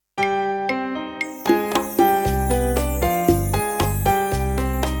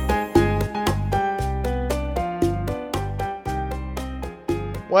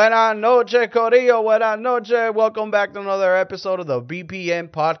Buenas noches, Corillo. Buenas noches. Welcome back to another episode of the BPM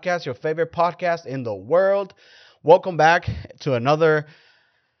podcast, your favorite podcast in the world. Welcome back to another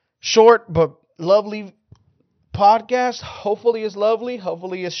short but lovely podcast. Hopefully it's lovely.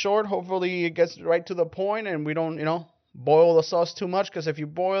 Hopefully it's short. Hopefully it gets right to the point and we don't, boil the sauce too much, because if you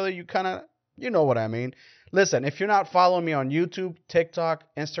boil it, you know what I mean. Listen, if you're not following me on YouTube, TikTok,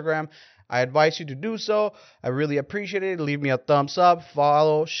 Instagram, I advise you to do so. I really appreciate it. Leave me a thumbs up,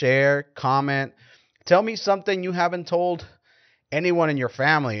 follow, share, comment. Tell me something you haven't told anyone in your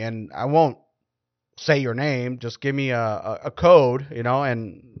family, and I won't say your name. Just give me a code,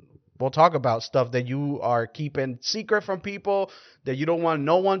 and we'll talk about stuff that you are keeping secret from people, that you don't want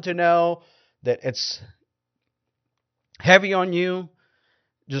no one to know, that it's heavy on you.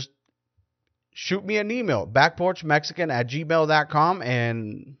 Just shoot me an email, backporchmexican@gmail.com,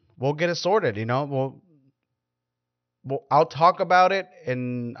 and we'll get it sorted. I'll talk about it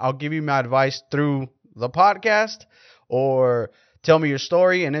and I'll give you my advice through the podcast, or tell me your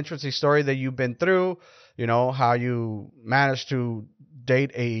story, an interesting story that you've been through. How you managed to date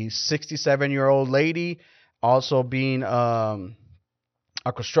a 67-year-old lady, also being a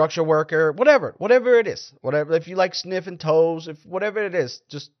construction worker, whatever it is, whatever. If you like sniffing toes, if whatever it is,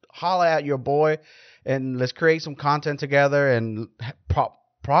 just holla at your boy and let's create some content together, and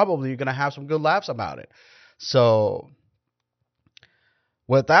probably you're going to have some good laughs about it. So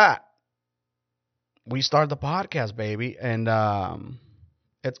with that, we start the podcast, baby. And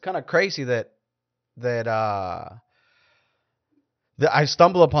it's kind of crazy that I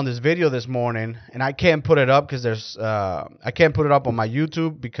stumbled upon this video this morning, and I can't put it up because I can't put it up on my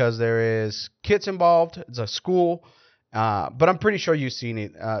YouTube because there is kids involved. It's a school, but I'm pretty sure you've seen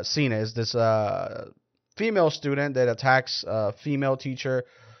it. It's this female student that attacks a female teacher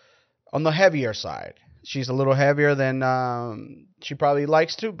on the heavier side. She's a little heavier than she probably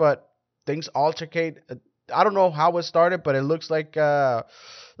likes to, but things altercate. I don't know how it started, but it looks like the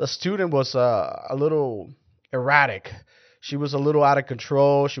student was a little erratic. She was a little out of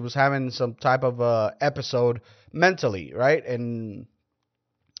control. She was having some type of episode mentally, right? And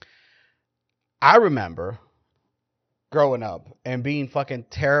I remember growing up and being fucking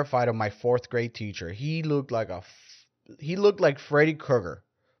terrified of my fourth grade teacher. He looked like Freddy Krueger.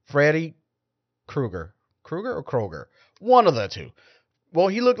 Freddy Krueger. Krueger or Kroger? One of the two. Well,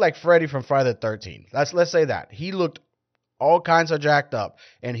 he looked like Freddy from Friday the 13th. Let's say that. He looked all kinds of jacked up,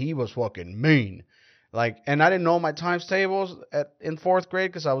 and he was fucking mean. And I didn't know my times tables in fourth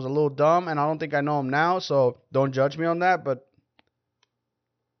grade because I was a little dumb, and I don't think I know them now, so don't judge me on that. But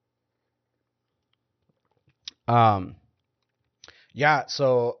yeah,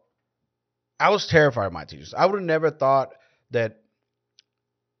 so I was terrified of my teachers. I would have never thought that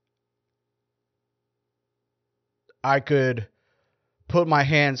I could put my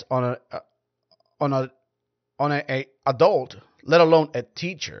hands on a adult, let alone a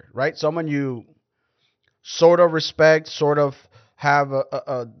teacher, right? Someone you sort of respect, sort of have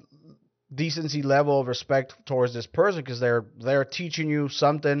a decency level of respect towards this person, because they're teaching you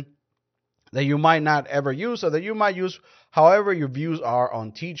something that you might not ever use, or that you might use however your views are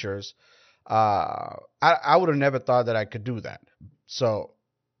on teachers. I would have never thought that I could do that. So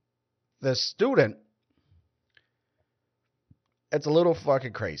the student, it's a little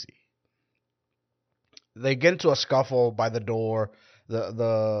fucking crazy. They get into a scuffle by the door.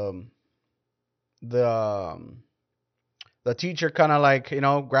 The teacher kind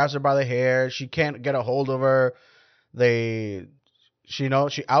of grabs her by the hair. She can't get a hold of her. She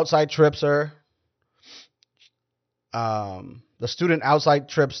outside trips her. The student outside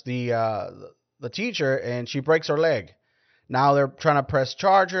trips the teacher, and she breaks her leg. Now they're trying to press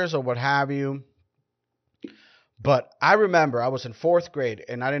charges or what have you. But I remember I was in fourth grade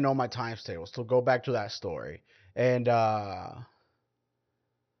and I didn't know my times tables. So go back to that story. And I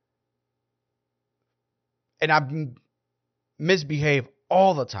misbehaved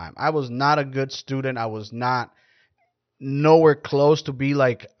all the time. I was not a good student. I was not nowhere close to be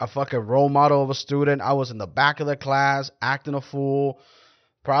like a fucking role model of a student. I was in the back of the class acting a fool.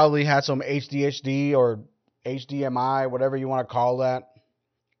 Probably had some ADHD or HDMI, whatever you want to call that.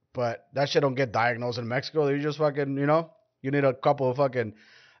 But that shit don't get diagnosed in Mexico. You just fucking, you need a couple of fucking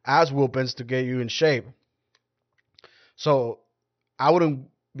ass whoopings to get you in shape. So I wouldn't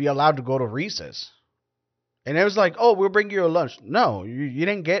be allowed to go to recess. And it was like, oh, we'll bring you a lunch. No, you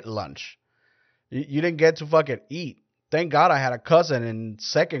didn't get lunch. You didn't get to fucking eat. Thank God I had a cousin in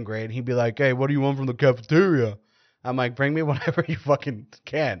second grade. He'd be like, hey, what do you want from the cafeteria? I'm like, bring me whatever you fucking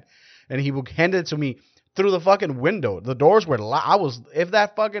can. And he would hand it to me through the fucking window. The doors were locked. If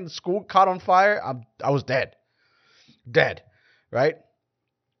that fucking school caught on fire, I was dead. Dead. Right?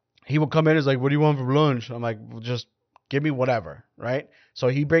 he would come in and is like, what do you want for lunch? I'm like, well, just give me whatever, right? So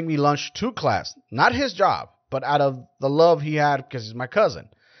he bring me lunch to class, not his job, but out of the love he had because he's my cousin.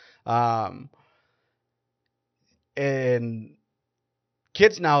 Um, and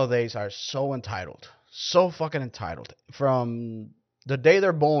kids nowadays are so entitled, so fucking entitled. From the day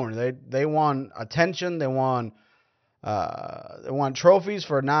they're born, they want attention, they want trophies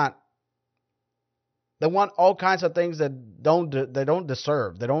for not. They want all kinds of things that they don't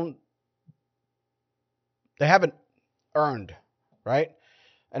deserve. They haven't earned, right?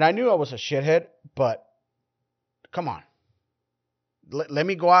 And I knew I was a shithead, but come on, let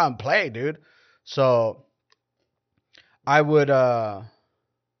me go out and play, dude. So I would I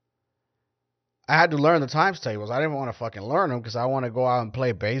had to learn the times tables. I didn't want to fucking learn them because I want to go out and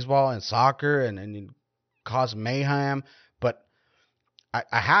play baseball and soccer and cause mayhem. But I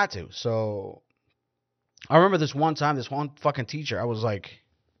had to. So I remember this one time, this one fucking teacher, I was like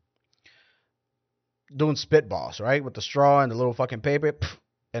doing spitballs, right? With the straw and the little fucking paper.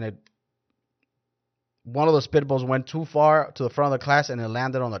 And one of the spitballs went too far to the front of the class and it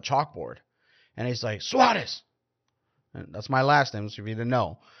landed on the chalkboard. And he's like, Suarez. And that's my last name, so if you didn't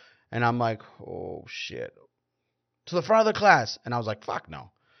know. And I'm like, oh shit. To the front of the class. And I was like, fuck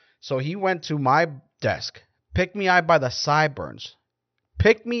no. So he went to my desk, picked me up by the sideburns.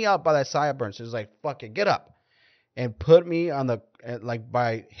 Picked me up by the sideburns. He was like, fuck it, get up. And put me on the, like,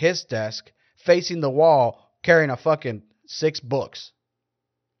 by his desk, facing the wall, carrying a fucking 6 books.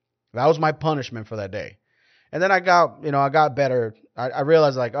 That was my punishment for that day. And then I got better. I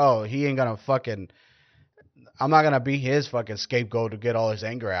realized, like, oh, he ain't gonna fucking, I'm not going to be his fucking scapegoat to get all his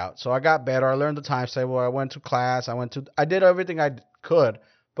anger out. So I got better. I learned the times table. I went to class. I did everything I could,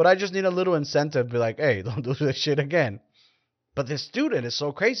 but I just need a little incentive to be like, hey, don't do this shit again. But this student is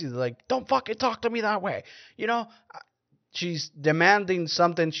so crazy. They're like, don't fucking talk to me that way. You know, she's demanding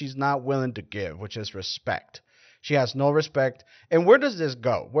something she's not willing to give, which is respect. She has no respect. And where does this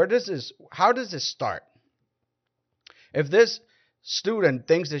go? How does this start? If this student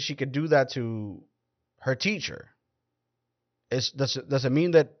thinks that she could do that to her teacher, does it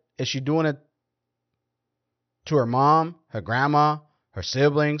mean that is she doing it to her mom, her grandma, her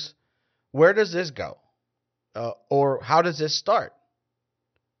siblings? Where does this go? Or how does this start?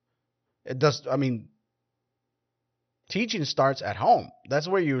 Teaching starts at home. That's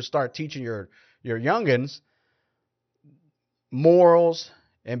where you start teaching your youngins morals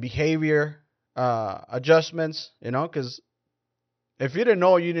and behavior adjustments. You know, because if you didn't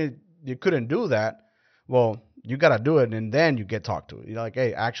know you couldn't do that, well, you got to do it, and then you get talked to. You're like,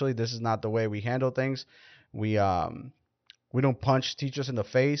 hey, actually, this is not the way we handle things. We don't punch teachers in the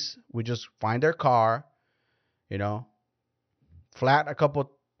face. We just find their car, you know, flat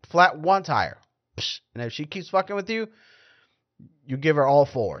one tire. And if she keeps fucking with you, you give her all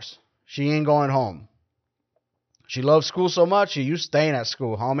 4s. She ain't going home. She loves school so much, you staying at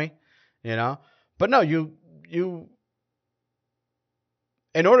school, homie. You know? But no, you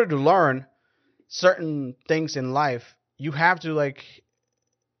in order to learn certain things in life, you have to, like,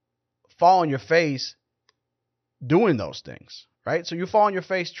 fall on your face doing those things, right? So you fall on your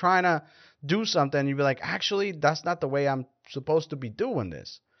face trying to do something, and you be like, actually, that's not the way I'm supposed to be doing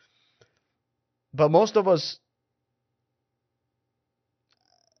this. But most of us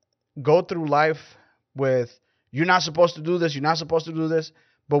go through life with, you're not supposed to do this, you're not supposed to do this,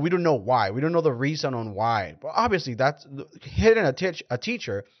 but we don't know why. We don't know the reason on why. But obviously, that's hitting a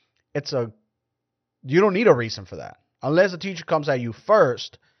teacher. You don't need a reason for that. Unless the teacher comes at you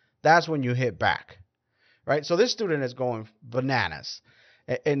first, that's when you hit back, right? So this student is going bananas.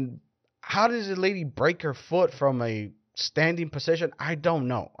 And how does the lady break her foot from a standing position? I don't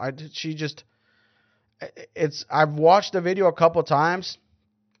know. I've watched the video a couple times.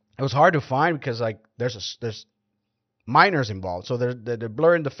 It was hard to find because, like, there's minors involved. So they're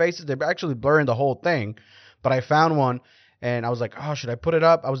blurring the faces. They're actually blurring the whole thing. But I found one, and I was like, oh, should I put it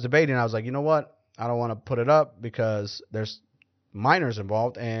up? I was debating. I was like, you know what? I don't want to put it up because there's minors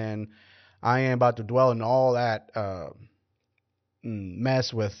involved, and I am about to dwell in all that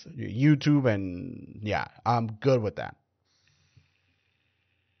mess with YouTube, and yeah, I'm good with that.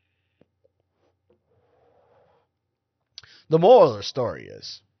 The moral of the story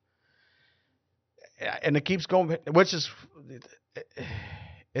is, and it keeps going, which is,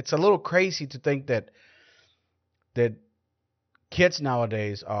 it's a little crazy to think that kids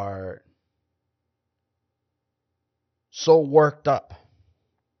nowadays are so worked up.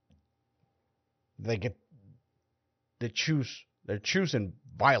 They're choosing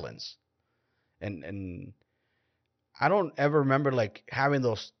violence, and I don't ever remember, like, having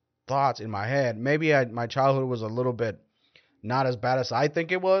those thoughts in my head. Maybe my childhood was a little bit not as bad as I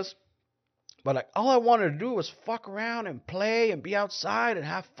think it was. But like all I wanted to do was fuck around and play and be outside and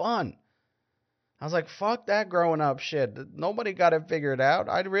have fun. I was like, fuck that growing up shit. Nobody got it figured out.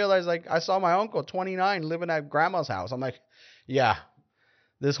 I realized, like, I saw my uncle, 29, living at grandma's house. I'm like, yeah,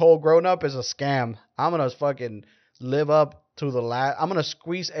 this whole grown up is a scam. I'm going to fucking live up to the last. I'm going to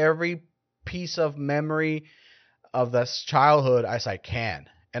squeeze every piece of memory of this childhood as I can.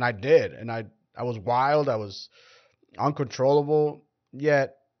 And I did. And I was wild. I was uncontrollable,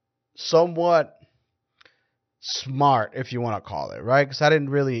 yet somewhat smart, if you want to call it, right? Because I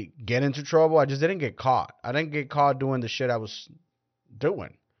didn't really get into trouble. I just didn't get caught. I didn't get caught doing the shit I was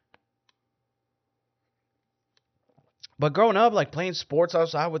doing. But growing up, like playing sports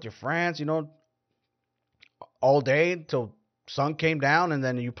outside with your friends, all day till sun came down, and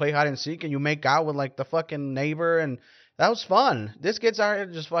then you play hide and seek and you make out with like the fucking neighbor, and that was fun. This kid's out here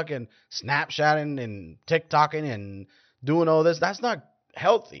just fucking Snapchatting and TikToking and doing all this. That's not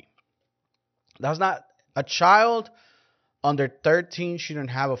healthy. That's not a child under 13 shouldn't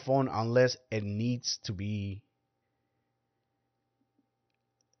have a phone unless it needs to be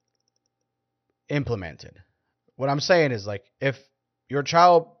implemented. What I'm saying is, like, if your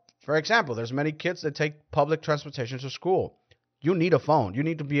child, for example, there's many kids that take public transportation to school. You need a phone. You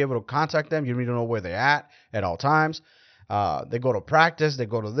need to be able to contact them. You need to know where they're at all times. They go to practice. They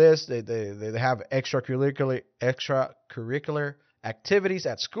go to this. They have extracurricular activities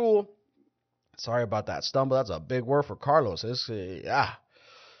at school. Sorry about that stumble. That's a big word for Carlos.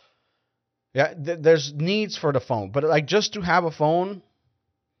 There's needs for the phone, but like just to have a phone,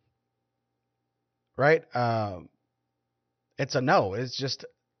 right? It's a no. It's just,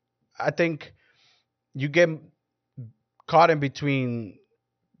 I think you get caught in between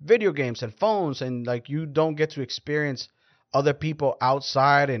video games and phones, and like you don't get to experience other people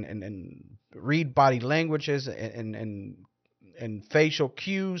outside and read body languages and facial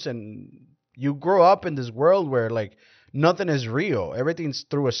cues, and you grow up in this world where like nothing is real. Everything's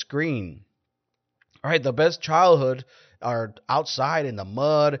through a screen. All right, the best childhood are outside in the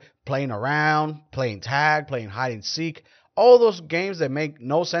mud, playing around, playing tag, playing hide and seek. All those games that make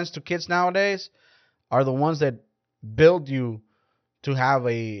no sense to kids nowadays are the ones that build you to have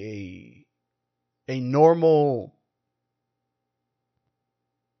a normal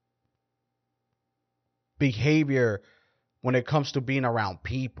behavior when it comes to being around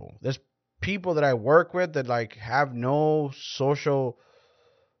people. There's people that I work with that like have no social,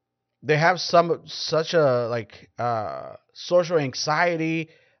 they have such a like social anxiety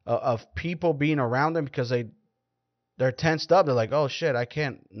of people being around them because they're tensed up. They're like, oh shit, I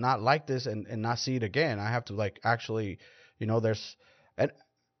can't not like this and not see it again. I have to like actually, there's, and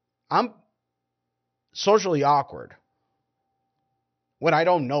I'm socially awkward when I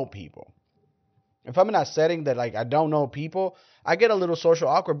don't know people. If I'm in a setting that like I don't know people, I get a little social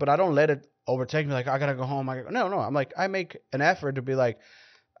awkward, but I don't let it overtake me. Like I gotta go home. No. I'm like, I make an effort to be like,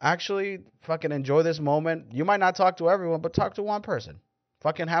 actually, fucking enjoy this moment. You might not talk to everyone, but talk to one person.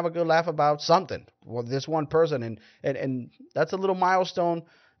 Fucking have a good laugh about something with this one person, and that's a little milestone.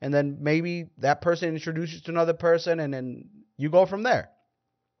 And then maybe that person introduces you to another person, and then you go from there.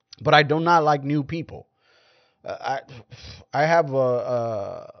 But I do not like new people. I have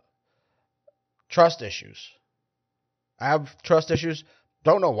trust issues. I have trust issues.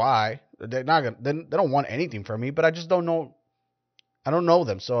 Don't know why. They're not gonna, they don't want anything from me, but I just don't know. I don't know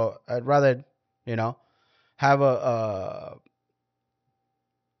them, so I'd rather, have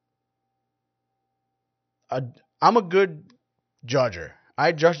I'm a good judger.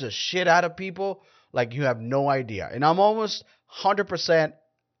 I judge the shit out of people like you have no idea, and I'm almost 100%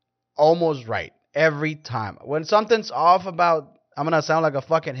 almost right every time. When something's off about, I'm gonna sound like a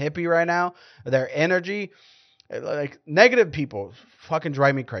fucking hippie right now. Their energy, like negative people, fucking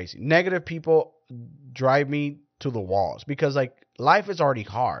drive me crazy. Negative people drive me to the walls because like life is already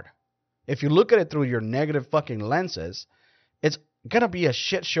hard. If you look at it through your negative fucking lenses, it's gonna be a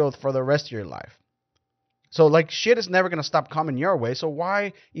shit show for the rest of your life. So like shit is never gonna stop coming your way. So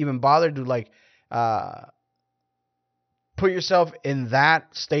why even bother to like put yourself in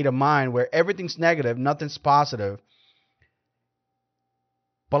that state of mind where everything's negative, nothing's positive.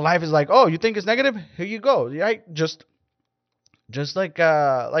 But life is like, oh, you think it's negative? Here you go. Right? Just like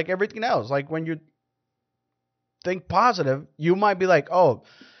everything else. Like when you think positive, you might be like, oh,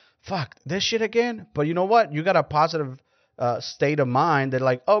 fuck, this shit again. But you know what? You got a positive state of mind that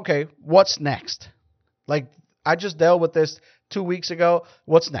like, okay, what's next? Like I just dealt with this 2 weeks ago.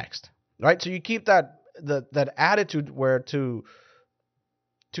 What's next? Right? So you keep that attitude where to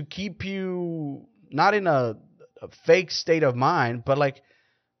keep you not in a fake state of mind, but like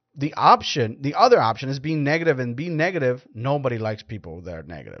the other option is being negative, and being negative, nobody likes people that are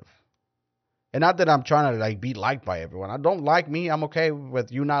negative. And not that I'm trying to like be liked by everyone. I don't like me. I'm okay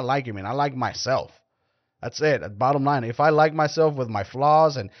with you not liking me. And I like myself. That's it. Bottom line. If I like myself with my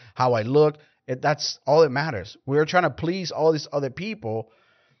flaws and how I look, that's all that matters. We're trying to please all these other people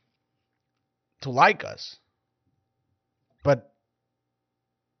to like us. But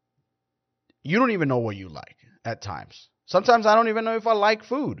you don't even know what you like at times. Sometimes I don't even know if I like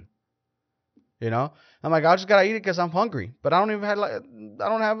food. You know, I'm like, I just gotta eat it because I'm hungry. But I don't even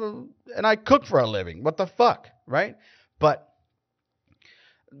have and I cook for a living. What the fuck, right? But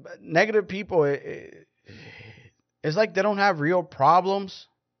negative people, it's like they don't have real problems,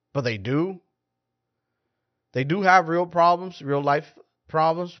 but they do. They do have real problems, real life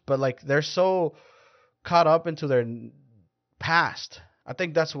problems, but like they're so caught up into their past. I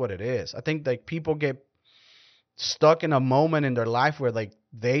think that's what it is. I think like people get stuck in a moment in their life where like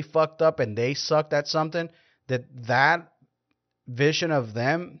they fucked up and they sucked at something, that vision of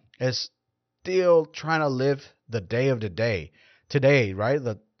them is still trying to live the day of the day today, right?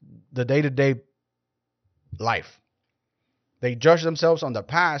 The day-to-day life. They judge themselves on the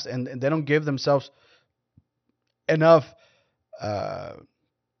past, and they don't give themselves enough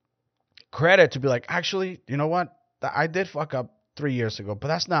credit to be like, actually, you know what? I did fuck up 3 years ago, but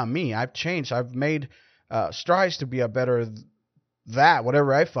that's not me. I've changed. I've made strides to be a better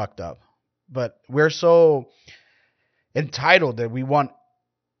whatever I fucked up. But we're so entitled that we want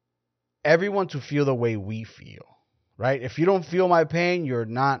everyone to feel the way we feel, right? If you don't feel my pain, you're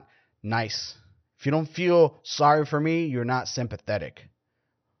not nice. If you don't feel sorry for me, you're not sympathetic.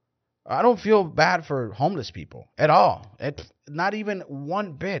 I don't feel bad for homeless people at all. Not even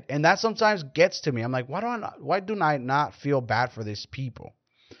one bit. And that sometimes gets to me. I'm like, why do I not feel bad for these people?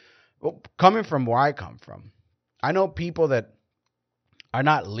 Well, coming from where I come from, I know people that are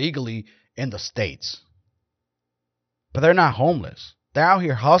not legally in the States, but they're not homeless. They're out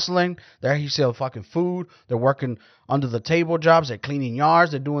here hustling. They're out here selling fucking food. They're working under the table jobs. They're cleaning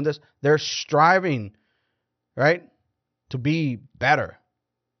yards. They're doing this. They're striving, right, to be better.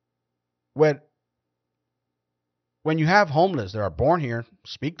 When you have homeless that are born here,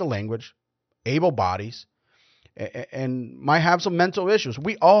 speak the language, able bodies, and might have some mental issues.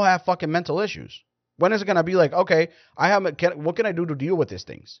 We all have fucking mental issues. When is it going to be like, okay, what can I do to deal with these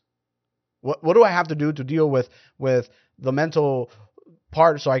things? What do I have to do to deal with the mental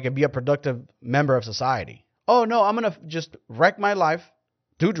part so I can be a productive member of society? Oh, no, I'm going to just wreck my life,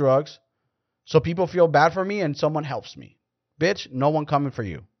 do drugs, so people feel bad for me and someone helps me. Bitch, no one coming for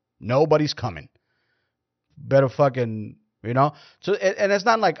you. Nobody's coming. Better fucking, you know? So, and it's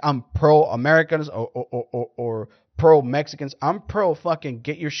not like I'm pro-Americans or pro-Mexicans. I'm pro-fucking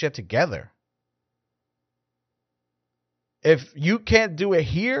get your shit together. If you can't do it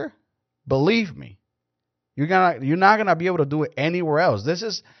here, believe me, you're not gonna be able to do it anywhere else. This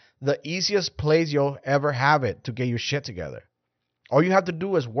is the easiest place you'll ever have it to get your shit together. All you have to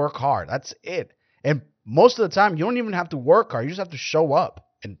do is work hard. That's it. And most of the time, you don't even have to work hard. You just have to show up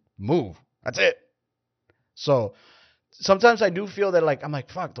and move. That's it. So sometimes I do feel that like I'm like,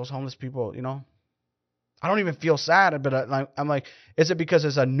 fuck those homeless people. You know, I don't even feel sad, but I'm like, is it because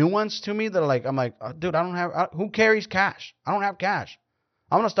there's a nuance to me that like I'm like, dude, I don't have. Who carries cash? I don't have cash.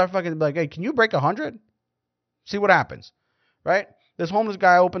 I'm gonna start fucking like, hey, can you break 100? See what happens, right? This homeless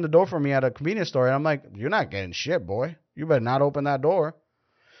guy opened the door for me at a convenience store, and I'm like, you're not getting shit, boy. You better not open that door.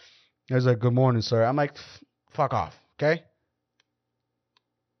 He's like, good morning, sir. I'm like, fuck off, okay?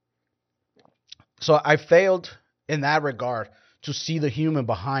 So I failed in that regard to see the human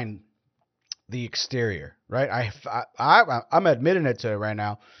behind the exterior, right? I'm admitting it to right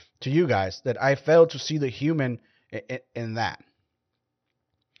now to you guys that I failed to see the human in that.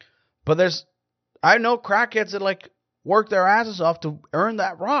 But I know crackheads that like work their asses off to earn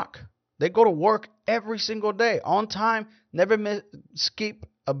that rock. They go to work every single day on time, never skip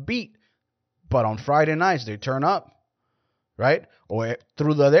a beat. But on Friday nights they turn up, right? Or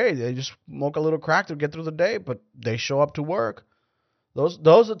through the day they just smoke a little crack to get through the day, but they show up to work. Those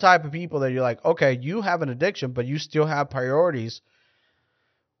are the type of people that you're like, okay, you have an addiction, but you still have priorities.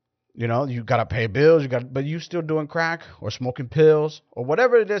 You know, you gotta pay bills, but you still doing crack or smoking pills or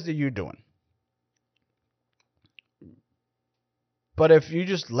whatever it is that you're doing. But if you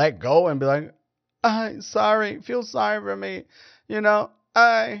just let go and be like, feel sorry for me, you know,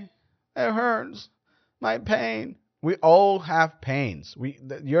 it hurts, my pain. We all have pains.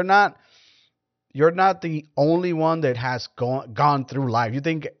 You're not the only one that has gone through life. You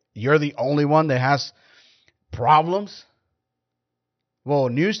think you're the only one that has problems? Well,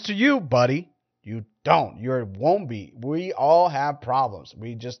 news to you, buddy. You don't. You won't be. We all have problems.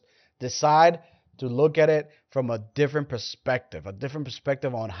 We just decide to look at it from a different perspective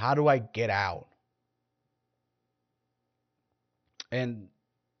on how do I get out. And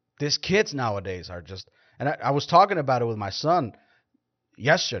these kids nowadays are just, and I was talking about it with my son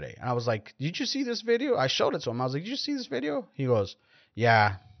yesterday, and I was like, "Did you see this video?" I showed it to him. I was like, "Did you see this video?" He goes,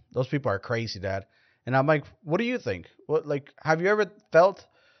 "Yeah, those people are crazy, Dad." And I'm like, "What do you think? What, like, have you ever felt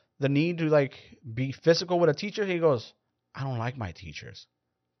the need to like be physical with a teacher?" He goes, "I don't like my teachers,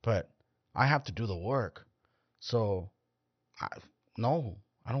 but I have to do the work. So, I, no,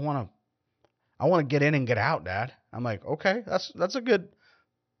 I don't want to. I want to get in and get out, Dad." I'm like, "Okay, that's a good.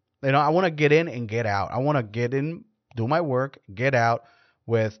 I want to get in and get out. I want to get in, do my work, get out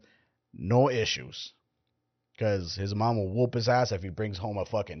with no issues." Because his mom will whoop his ass if he brings home a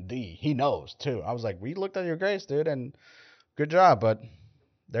fucking D. He knows, too. I was like, we looked at your grades, dude, and good job, but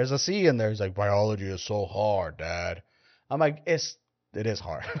there's a C in there. He's like, biology is so hard, Dad. I'm like, it is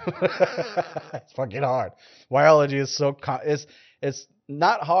hard. It's fucking hard. Biology is it's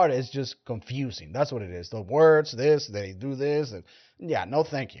not hard. It's just confusing. That's what it is. The words, this, they do this, and yeah, no,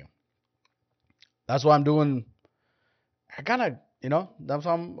 thank you. That's what I'm doing. I kind of, that's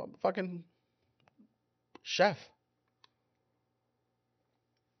why I'm a fucking chef.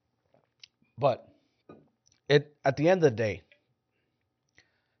 But at the end of the day,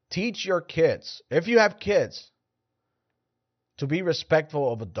 teach your kids, if you have kids, to be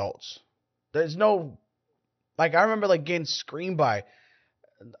respectful of adults. There's no, like, I remember like getting screamed by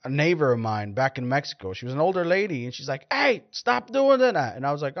a neighbor of mine back in Mexico. She was an older lady, and she's like, "Hey, stop doing that." And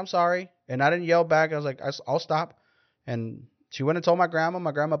I was like, "I'm sorry." And I didn't yell back. I was like, "I'll stop." And she went and told my grandma.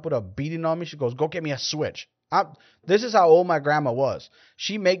 My grandma put a beating on me. She goes, "Go get me a switch." This is how old my grandma was.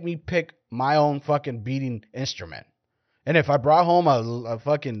 She made me pick my own fucking beating instrument. And if I brought home a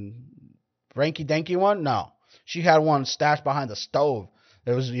fucking ranky-danky one, no. She had one stashed behind the stove.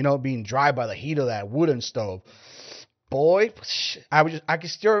 It was, being dry by the heat of that wooden stove. Boy, I can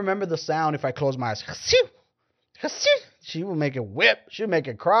still remember the sound if I close my eyes. She would make it whip. She would make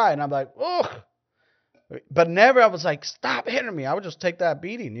it cry. And I'm like, ugh. But never I was like, stop hitting me. I would just take that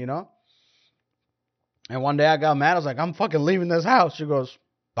beating, And one day I got mad. I was like, I'm fucking leaving this house. She goes,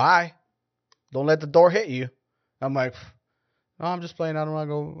 bye. Don't let the door hit you. I'm like, no, I'm just playing. I don't want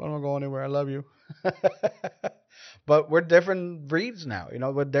to go anywhere. I love you. But we're different breeds now,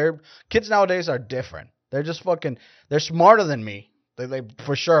 but kids nowadays are different. They're just they're smarter than me. They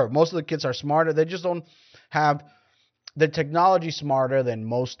for sure. Most of the kids are smarter. They just don't have the technology smarter than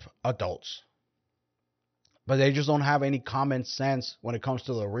most adults. But they just don't have any common sense when it comes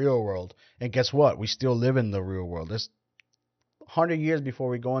to the real world. And guess what? We still live in the real world. There's 100 years before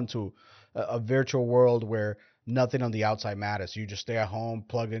we go into a virtual world where nothing on the outside matters. You just stay at home,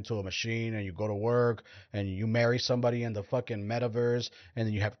 plugged into a machine, and you go to work, and you marry somebody in the fucking metaverse, and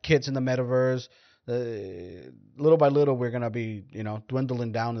then you have kids in the metaverse. Little by little, we're going to be,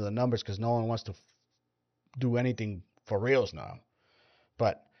 dwindling down to the numbers because no one wants to do anything for reals now.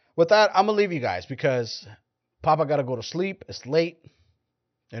 But with that, I'm going to leave you guys because Papa got to go to sleep. It's late.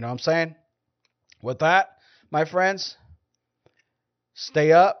 You know what I'm saying? With that, my friends,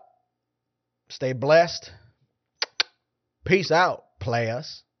 stay up, stay blessed. Peace out,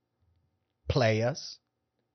 players.